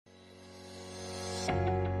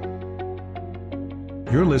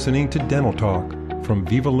You're listening to Dental Talk from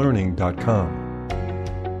VivaLearning.com.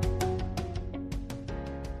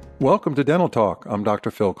 Welcome to Dental Talk. I'm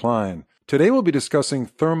Dr. Phil Klein. Today we'll be discussing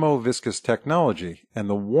thermoviscous technology and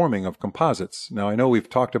the warming of composites. Now, I know we've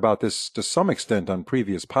talked about this to some extent on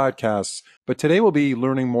previous podcasts, but today we'll be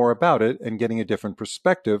learning more about it and getting a different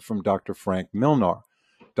perspective from Dr. Frank Milnar.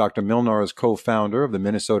 Dr. Milnar is co-founder of the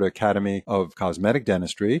Minnesota Academy of Cosmetic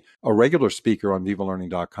Dentistry, a regular speaker on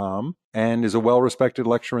VivaLearning.com, and is a well-respected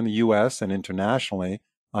lecturer in the U.S. and internationally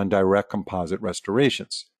on direct composite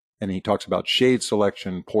restorations. And he talks about shade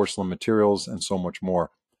selection, porcelain materials, and so much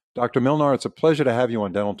more. Dr. Milnar, it's a pleasure to have you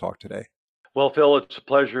on Dental Talk today. Well, Phil, it's a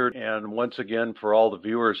pleasure. And once again, for all the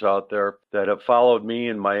viewers out there that have followed me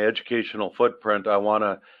in my educational footprint, I want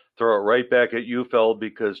to throw it right back at you, Phil,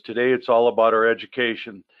 because today it's all about our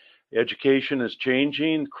education. Education is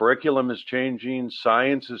changing, curriculum is changing,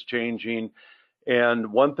 science is changing,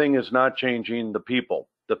 and one thing is not changing: the people,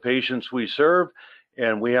 the patients we serve,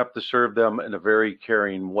 and we have to serve them in a very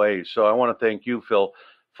caring way. So I want to thank you, Phil,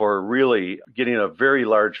 for really getting a very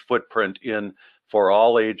large footprint in for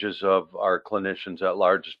all ages of our clinicians at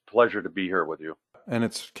large. It's a pleasure to be here with you. And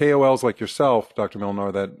it's KOLs like yourself, Dr.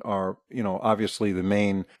 Milnar, that are, obviously the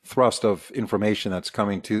main thrust of information that's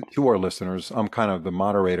coming to our listeners. I'm kind of the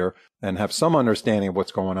moderator and have some understanding of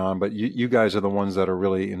what's going on, but you guys are the ones that are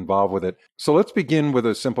really involved with it. So let's begin with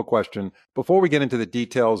a simple question. Before we get into the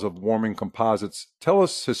details of warming composites, tell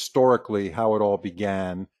us historically how it all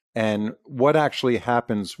began and what actually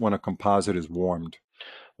happens when a composite is warmed.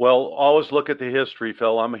 Well, always look at the history,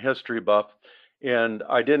 Phil. I'm a history buff. And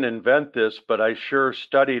I didn't invent this, but I sure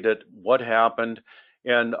studied it, what happened.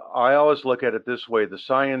 And I always look at it this way: the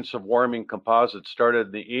science of warming composites started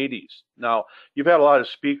in the 80s. Now, you've had a lot of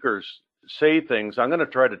speakers say things. I'm going to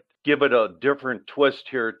try to give it a different twist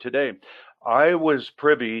here today. I was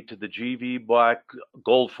privy to the GV Black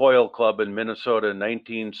Gold Foil Club in Minnesota in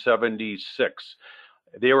 1976.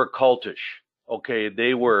 They were cultish. Okay,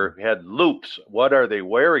 they had loops. What are they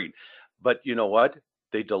wearing? But you know what?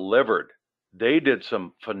 They delivered. They did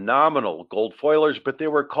some phenomenal gold foilers, but they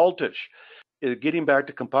were cultish. Getting back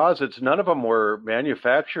to composites, none of them were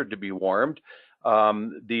manufactured to be warmed.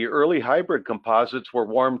 The early hybrid composites were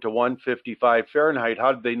warmed to 155 Fahrenheit.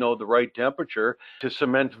 How did they know the right temperature to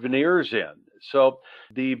cement veneers in? So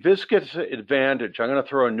the viscous advantage, I'm going to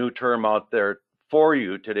throw a new term out there for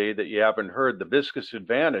you today that you haven't heard. The viscous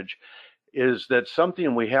advantage is that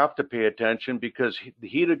something we have to pay attention, because the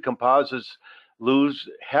heated composites lose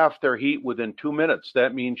half their heat within 2 minutes.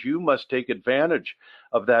 That means you must take advantage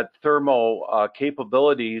of that thermal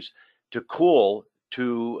capabilities to cool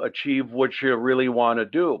to achieve what you really want to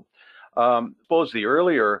do. Suppose the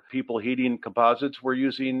earlier people heating composites were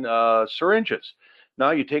using syringes. Now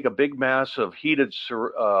you take a big mass of heated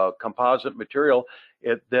composite material,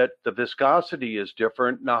 that the viscosity is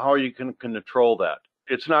different. Now how you can control that?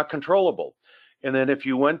 It's not controllable. And then if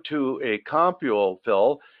you went to a compule,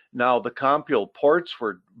 Phil, now the compule ports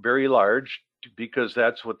were very large because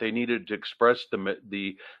that's what they needed to express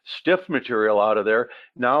the stiff material out of there.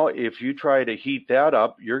 Now, if you try to heat that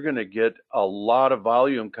up, you're going to get a lot of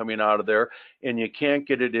volume coming out of there, and you can't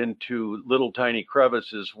get it into little tiny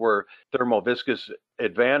crevices where thermoviscous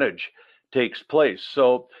advantage takes place.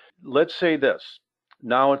 So let's say this.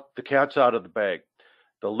 Now the cat's out of the bag.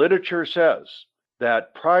 The literature says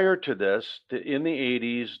that prior to this, in the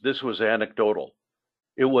 80s, this was anecdotal.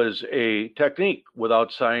 It was a technique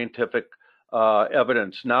without scientific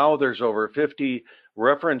evidence. Now there's over 50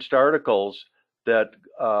 referenced articles that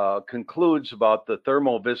concludes about the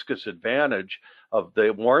thermoviscous advantage of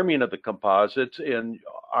the warming of the composites. And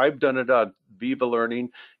I've done it on Viva Learning.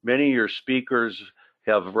 Many of your speakers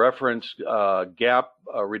have referenced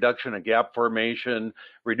reduction of gap formation,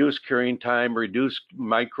 reduced curing time, reduced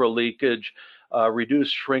micro leakage, reduce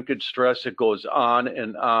shrinkage stress. It goes on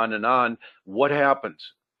and on and on. What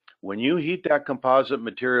happens? When you heat that composite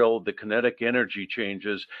material, the kinetic energy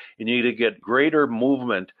changes, and you get greater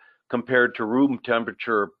movement compared to room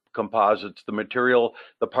temperature composites. The material,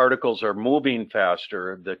 the particles are moving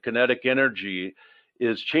faster. The kinetic energy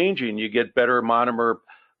is changing. You get better monomer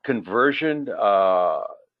conversion.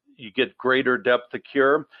 You get greater depth of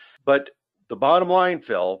cure. But the bottom line,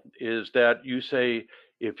 Phil, is that you say,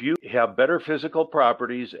 if you have better physical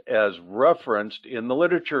properties as referenced in the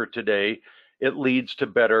literature today, it leads to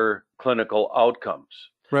better clinical outcomes.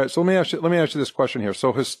 Right. So let me ask you this question here.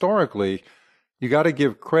 So historically, you got to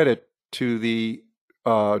give credit to the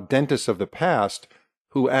dentists of the past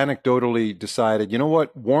who anecdotally decided, you know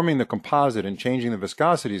what, warming the composite and changing the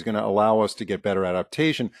viscosity is going to allow us to get better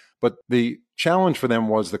adaptation. But the challenge for them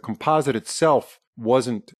was the composite itself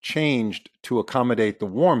wasn't changed to accommodate the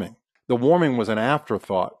warming. The warming was an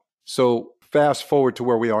afterthought. So fast forward to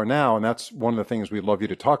where we are now, and that's one of the things we'd love you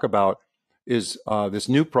to talk about, is this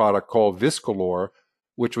new product called Viscolor,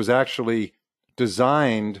 which was actually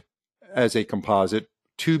designed as a composite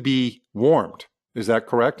to be warmed. Is that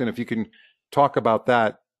correct? And if you can talk about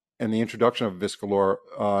that and the introduction of Viscolor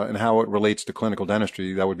and how it relates to clinical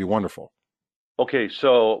dentistry, that would be wonderful. Okay,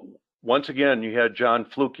 so once again, you had John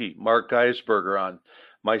Fluke, Mark Geisberger on,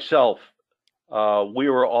 myself. We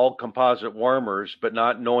were all composite warmers, but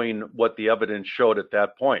not knowing what the evidence showed at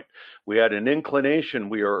that point. We had an inclination.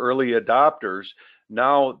 We are early adopters.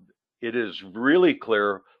 Now it is really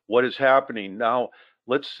clear what is happening. Now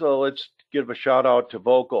let's give a shout out to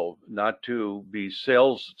Voco, not to be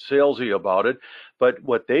salesy about it, but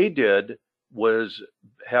what they did was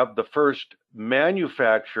have the first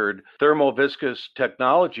manufactured thermoviscous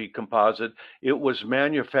technology composite. It was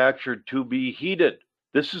manufactured to be heated.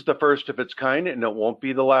 This is the first of its kind, and it won't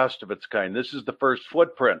be the last of its kind. This is the first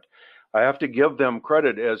footprint. I have to give them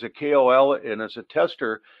credit as a KOL and as a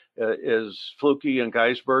tester, as Fluke and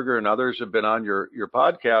Geisberger and others have been on your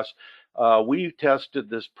podcast. We tested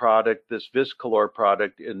this product, this Viscolor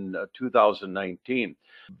product, in 2019.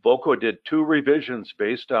 Voco did 2 revisions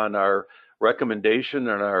based on our recommendation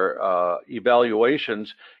and our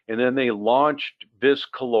evaluations, and then they launched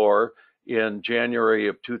Viscolor in January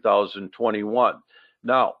of 2021.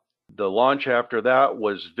 Now, the launch after that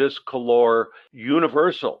was Viscolor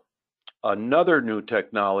Universal, another new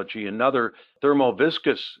technology, another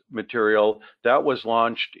thermoviscous material that was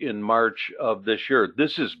launched in March of this year.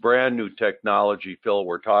 This is brand new technology, Phil,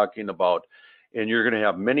 we're talking about. And you're going to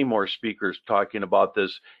have many more speakers talking about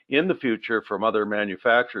this in the future from other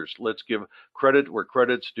manufacturers. Let's give credit where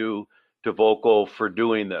credit's due to Voco for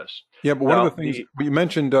doing this. Yeah, but one of the things, you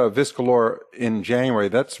mentioned Viscolor in January,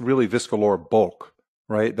 that's really Viscolor Bulk,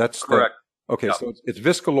 right? That's correct. Okay, yeah. So it's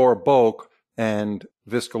Viscolor Bulk and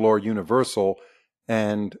Viscolor Universal.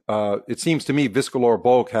 And it seems to me Viscolor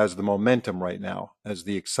Bulk has the momentum right now as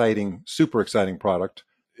the exciting, super exciting product.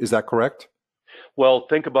 Is that correct? Well,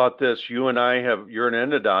 think about this. You and I you're an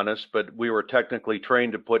endodontist, but we were technically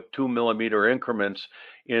trained to put 2 millimeter increments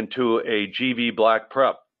into a GV black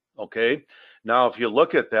prep. Okay. Now, if you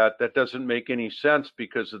look at that, that doesn't make any sense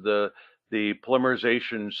because of the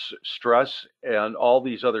polymerization stress and all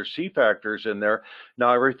these other C factors in there.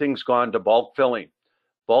 Now everything's gone to bulk filling.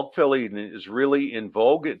 Bulk filling is really in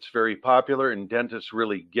vogue. It's very popular and dentists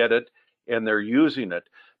really get it and they're using it.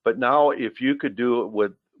 But now if you could do it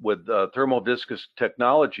with thermoviscous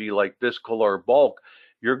technology like Viscolor Bulk,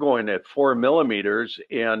 you're going at 4 millimeters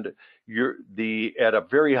and you're at a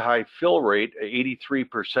very high fill rate,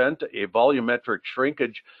 83%, a volumetric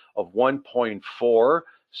shrinkage of 1.4,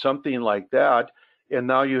 something like that. And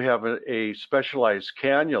now you have a specialized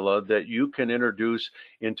cannula that you can introduce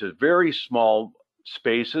into very small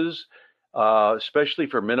spaces, especially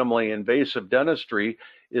for minimally invasive dentistry,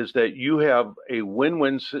 is that you have a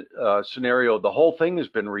win-win scenario. The whole thing has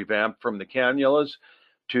been revamped from the cannulas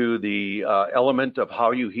to the element of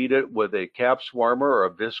how you heat it with a caps warmer or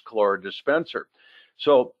a Viscolor dispenser.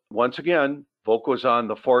 So once again, Voco's on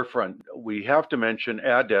the forefront. We have to mention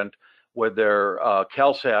Adent with their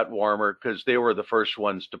CalSat warmer because they were the first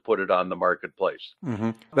ones to put it on the marketplace.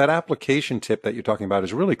 Mm-hmm. That application tip that you're talking about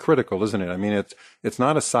is really critical, isn't it? I mean, it's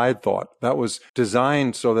not a side thought. That was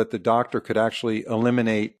designed so that the doctor could actually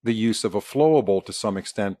eliminate the use of a flowable to some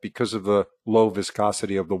extent because of the low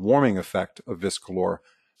viscosity of the warming effect of Viscolor.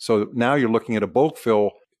 So now you're looking at a bulk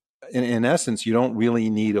fill. In essence, you don't really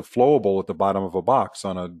need a flowable at the bottom of a box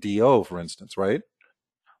on a DO, for instance, right?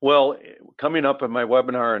 Well, coming up in my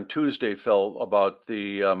webinar on Tuesday, Phil, about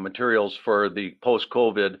the materials for the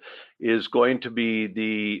post-COVID is going to be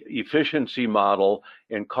the efficiency model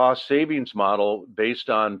and cost savings model based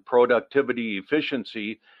on productivity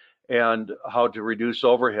efficiency and how to reduce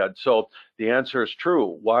overhead. So the answer is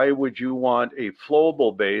true. Why would you want a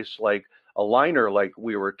flowable base like a liner like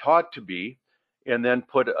we were taught to be, and then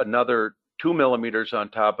put another 2 millimeters on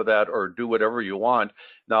top of that, or do whatever you want?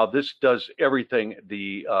 Now this does everything,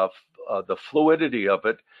 the fluidity of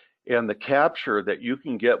it and the capture that you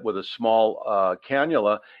can get with a small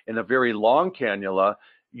cannula and a very long cannula,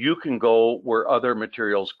 you can go where other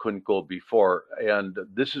materials couldn't go before. And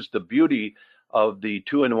this is the beauty of the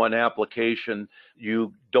 2-in-1 application.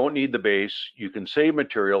 You don't need the base, you can save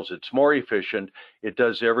materials, it's more efficient, it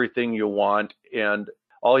does everything you want, and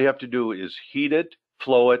all you have to do is heat it,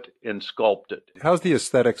 flow it, and sculpt it. How's the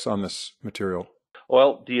aesthetics on this material?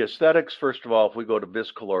 Well, the aesthetics, first of all, if we go to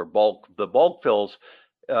Viscolor Bulk, the bulk fills,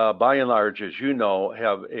 by and large, as you know,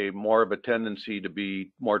 have more of a tendency to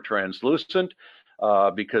be more translucent.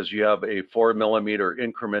 because you have a 4 millimeter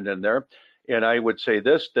increment in there. And I would say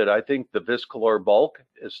this, that I think the Viscolor bulk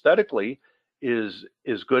aesthetically is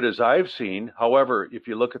as good as I've seen. However, if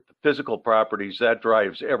you look at the physical properties, that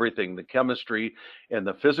drives everything. The chemistry and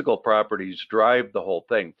the physical properties drive the whole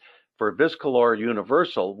thing. For Viscolor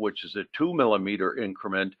Universal, which is a 2 millimeter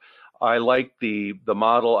increment, I like the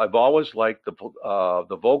model. I've always liked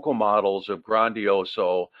the vocal models of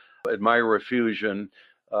Grandioso, Admira Fusion.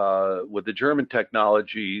 With the German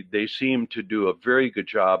technology, they seem to do a very good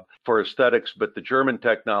job for aesthetics, but the German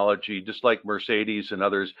technology, just like Mercedes and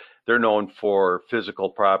others, they're known for physical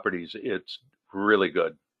properties. It's really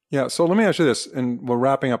good. Yeah, so let me ask you this, and we're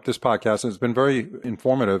wrapping up this podcast, and it's been very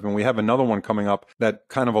informative, and we have another one coming up that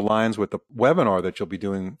kind of aligns with the webinar that you'll be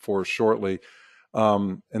doing for us shortly,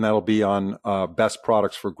 and that'll be on best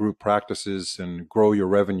products for group practices and grow your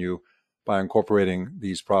revenue by incorporating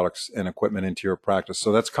these products and equipment into your practice.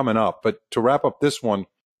 So that's coming up. But to wrap up this one,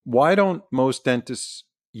 why don't most dentists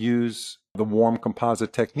use the warm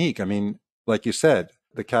composite technique? I mean, like you said,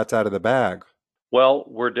 the cat's out of the bag. Well,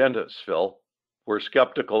 we're dentists, Phil. We're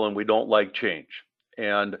skeptical and we don't like change.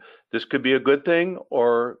 And this could be a good thing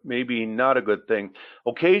or maybe not a good thing.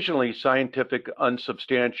 Occasionally, scientific,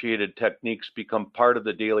 unsubstantiated techniques become part of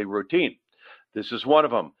the daily routine. This is one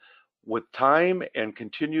of them. With time and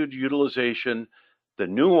continued utilization, the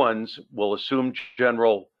new ones will assume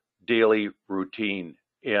general daily routine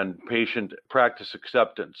and patient practice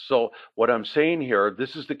acceptance. So what I'm saying here,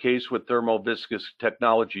 this is the case with thermoviscous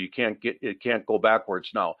technology. It can't go backwards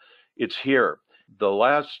now. It's here. The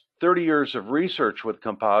last 30 years of research with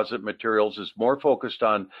composite materials is more focused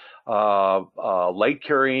on light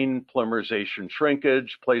carrying, polymerization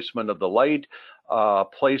shrinkage, placement of the light,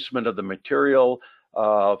 placement of the material,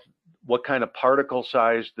 what kind of particle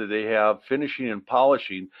size do they have, finishing and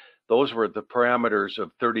polishing. Those were the parameters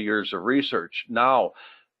of 30 years of research. Now,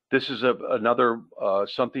 this is another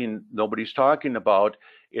something nobody's talking about.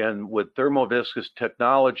 And with thermoviscous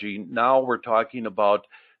technology, now we're talking about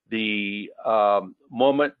the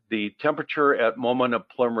temperature at moment of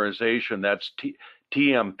polymerization. That's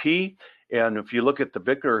TMP. And if you look at the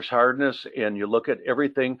Vickers hardness and you look at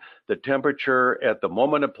everything, the temperature at the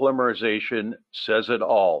moment of polymerization says it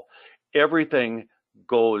all. Everything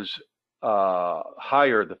goes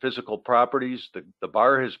higher. The physical properties, the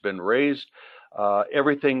bar has been raised.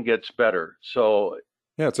 Everything gets better. So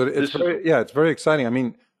it's very exciting. I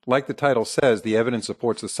mean, like the title says, the evidence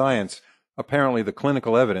supports the science. Apparently, the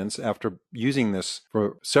clinical evidence, after using this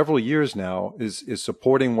for several years now, is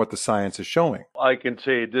supporting what the science is showing. I can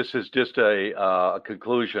say this is just a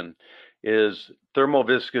conclusion, is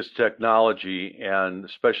thermoviscous technology, and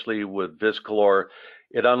especially with Viscolor,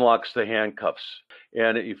 it unlocks the handcuffs.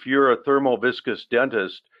 And if you're a thermoviscous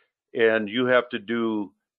dentist and you have to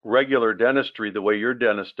do regular dentistry the way your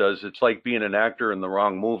dentist does, it's like being an actor in the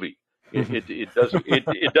wrong movie. It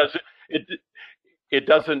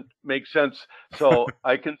doesn't make sense. So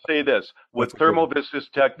I can say this, with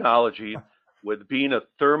thermoviscous technology, with being a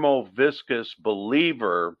thermoviscous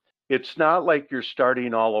believer, it's not like you're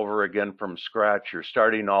starting all over again from scratch. You're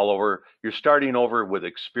starting over with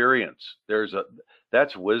experience.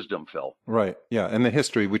 That's wisdom, Phil. Right. Yeah. And the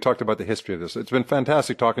history, we talked about the history of this. It's been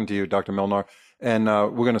fantastic talking to you, Dr. Milnar. And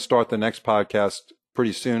we're going to start the next podcast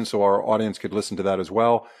pretty soon so our audience could listen to that as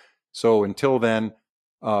well. So until then,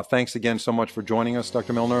 thanks again so much for joining us,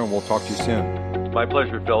 Dr. Milnar, and we'll talk to you soon. My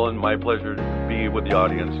pleasure, Phil, and my pleasure to be with the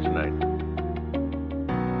audience tonight.